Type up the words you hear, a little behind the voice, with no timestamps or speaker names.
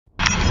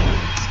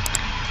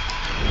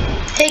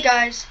Hey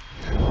guys,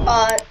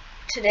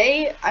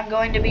 today I'm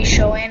going to be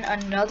showing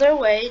another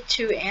way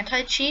to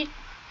anti-cheat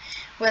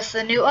with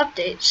the new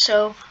update.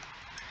 So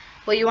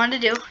what you want to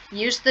do,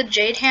 use the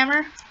jade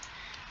hammer,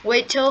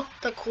 wait till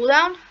the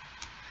cooldown,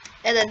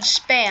 and then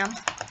spam,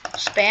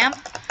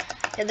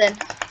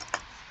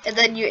 and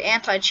then you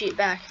anti-cheat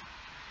back.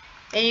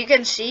 And you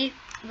can see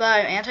that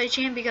I'm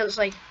anti-cheating because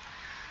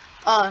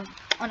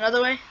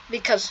another way,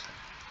 because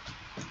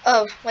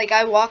of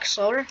I walk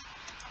slower.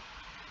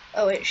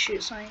 Oh wait,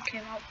 shoot, something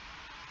came up.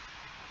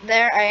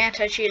 There, I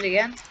anti-cheat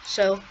again.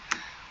 So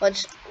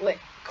let's wait,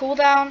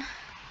 cooldown,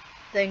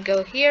 then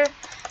go here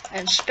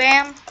and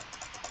spam,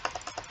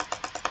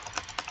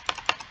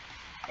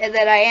 and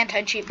then I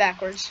anti-cheat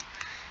backwards.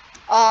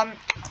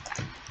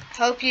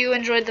 Hope you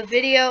enjoyed the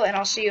video, and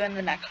I'll see you in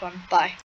the next one. Bye.